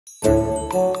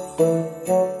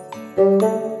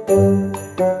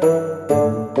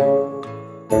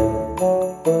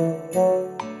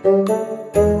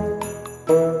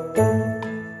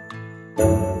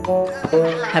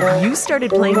Have you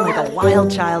started playing like a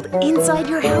wild child inside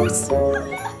your house?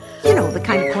 You know, the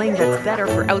kind of playing that's better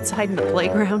for outside in the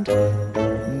playground.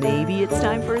 Maybe it's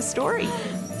time for a story.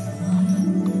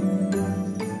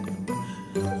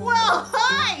 Well,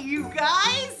 hi, you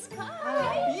guys.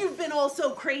 Hi. You've been all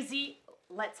so crazy.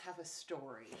 Let's have a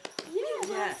story.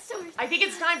 Yeah. I think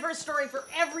it's time for a story for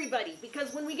everybody,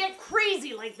 because when we get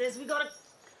crazy like this, we gotta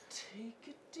take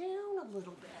it down a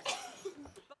little bit.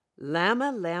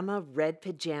 Llama Llama Red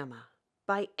Pajama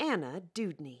by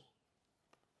Dewdney.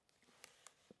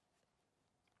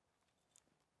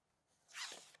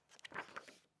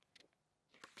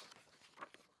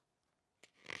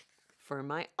 For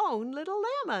my own little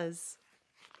llamas.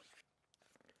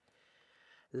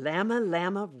 Llama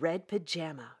Llama Red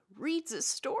Pajama reads a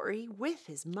story with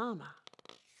his mama.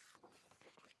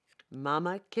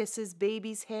 Mama kisses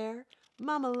baby's hair.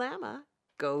 Mama Llama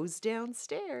goes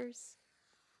downstairs.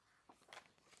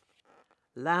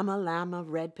 Llama Llama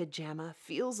Red Pajama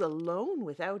feels alone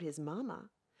without his mama.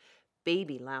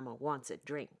 Baby Llama wants a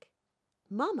drink.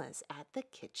 Mama's at the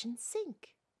kitchen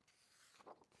sink.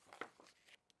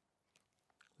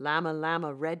 Llama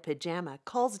Llama Red Pajama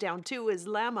calls down to his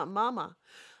llama mama.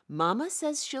 Mama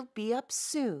says she'll be up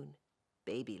soon.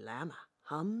 Baby Llama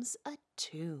hums a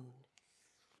tune.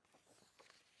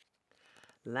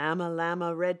 Llama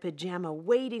Llama Red Pajama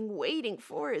waiting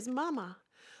for his mama.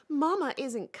 Mama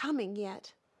isn't coming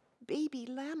yet. Baby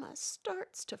Llama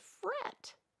starts to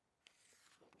fret.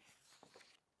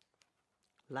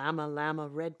 Llama Llama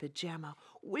Red Pajama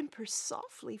whimpers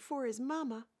softly for his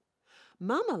mama.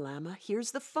 Mama Llama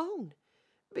hears the phone.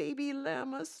 Baby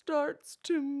Llama starts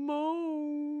to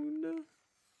moan.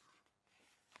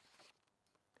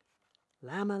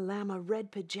 Llama Llama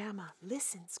Red Pajama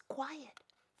listens quiet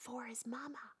for his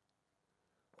mama.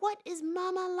 What is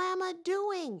Mama Llama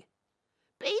doing?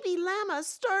 Baby Llama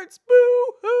starts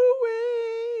boo-hooing.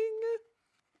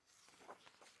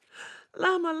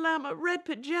 Llama Llama Red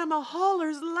Pajama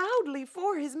hollers loudly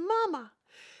for his mama.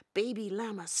 Baby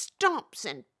Llama stomps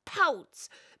and pouts.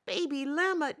 Baby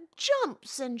Llama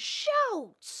jumps and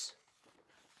shouts.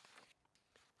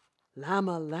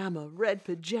 Llama Llama Red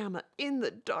Pajama in the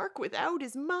dark without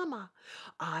his mama.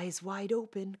 Eyes wide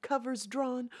open, covers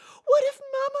drawn. What if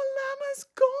Mama Llama's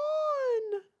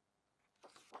gone?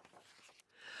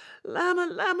 Llama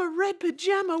Llama Red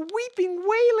Pajama weeping,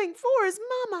 wailing for his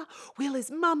mama. Will his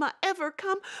mama ever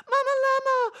come? Mama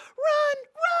Llama, run,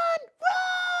 run,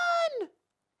 run!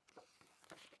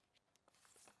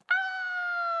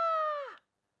 Ah!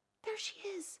 There she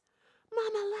is,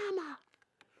 Mama Llama.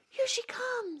 Here she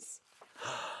comes.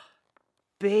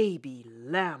 Baby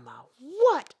Llama,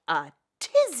 what a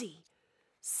tizzy!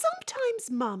 Sometimes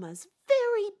Mama's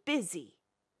very busy.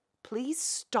 Please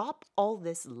stop all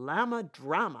this llama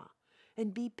drama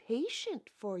and be patient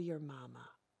for your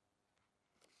mama.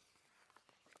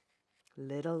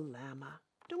 Little llama,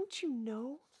 don't you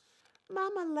know?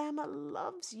 Mama Llama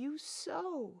loves you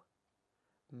so.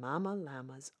 Mama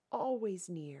Llama's always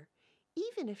near,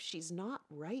 even if she's not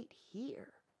right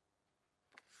here.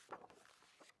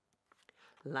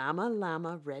 Llama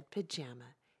Llama Red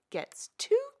Pajama gets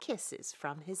 2 kisses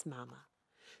from his mama.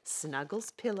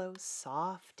 Snuggles pillows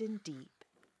soft and deep.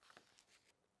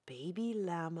 Baby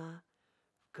Llama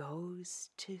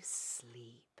goes to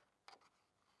sleep.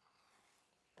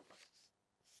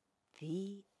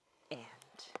 The end.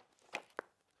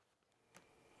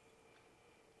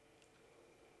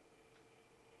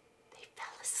 They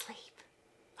fell asleep.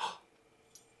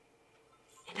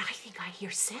 And I think I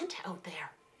hear Santa out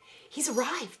there. He's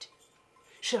arrived.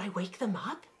 Should I wake them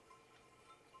up?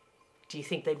 Do you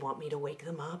think they'd want me to wake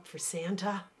them up for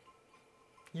Santa?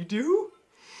 You do?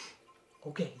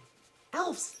 Okay.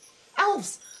 Elves!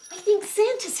 Elves! I think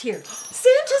Santa's here.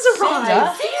 Santa's arrived!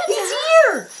 Santa? He's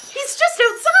here! He's just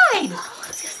outside! Oh,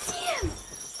 let's go see him.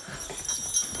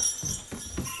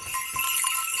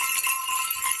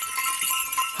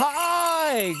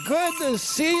 Hi, good to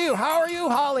see you. How are you,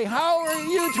 Holly? How are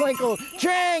you, Twinkle?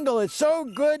 Jangle, it's so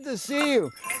good to see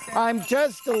you. I'm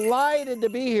just delighted to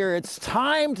be here. It's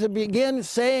time to begin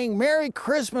saying Merry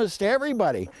Christmas to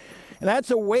everybody. And that's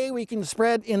a way we can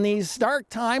spread, in these dark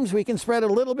times, we can spread a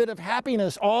little bit of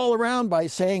happiness all around by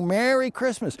saying Merry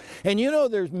Christmas. And you know,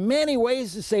 there's many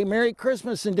ways to say Merry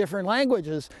Christmas in different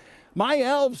languages. My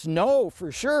elves know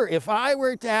for sure. If I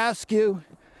were to ask you,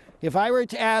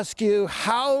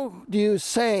 how do you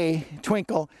say,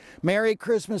 Twinkle, Merry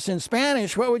Christmas in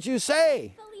Spanish, what would you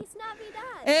say? Feliz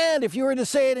Navidad. And if you were to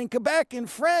say it in Quebec in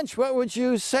French, what would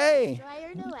you say?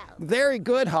 Joyeux Noël. Very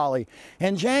good, Holly.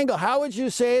 And Jangle, how would you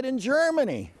say it in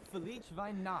Germany? Feliz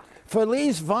Weihnacht.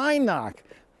 Feliz Weihnacht.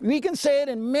 We can say it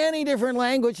in many different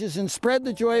languages and spread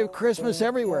the joy of Christmas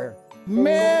everywhere.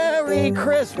 Merry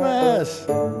Christmas!